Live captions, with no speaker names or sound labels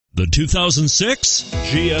The 2006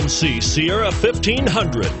 GMC Sierra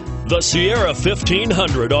 1500. The Sierra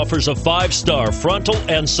 1500 offers a 5-star frontal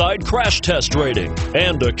and side crash test rating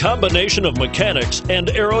and a combination of mechanics and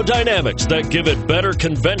aerodynamics that give it better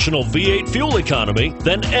conventional V8 fuel economy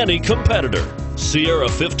than any competitor. Sierra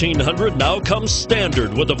 1500 now comes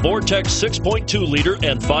standard with a Vortec 6.2-liter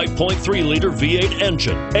and 5.3-liter V8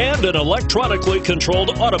 engine and an electronically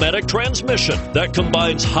controlled automatic transmission that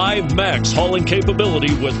combines high max hauling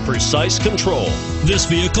capability with precise control. This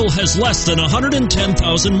vehicle has less than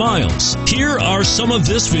 110,000 miles. Here are some of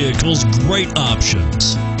this vehicle's great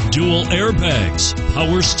options: dual airbags,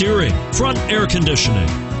 power steering, front air conditioning,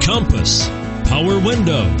 compass, power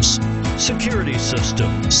windows, security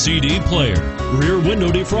system, CD player, rear window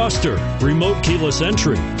defroster, remote keyless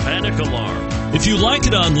entry, panic alarm. If you like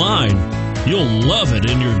it online, you'll love it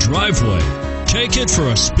in your driveway. Take it for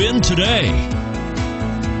a spin today.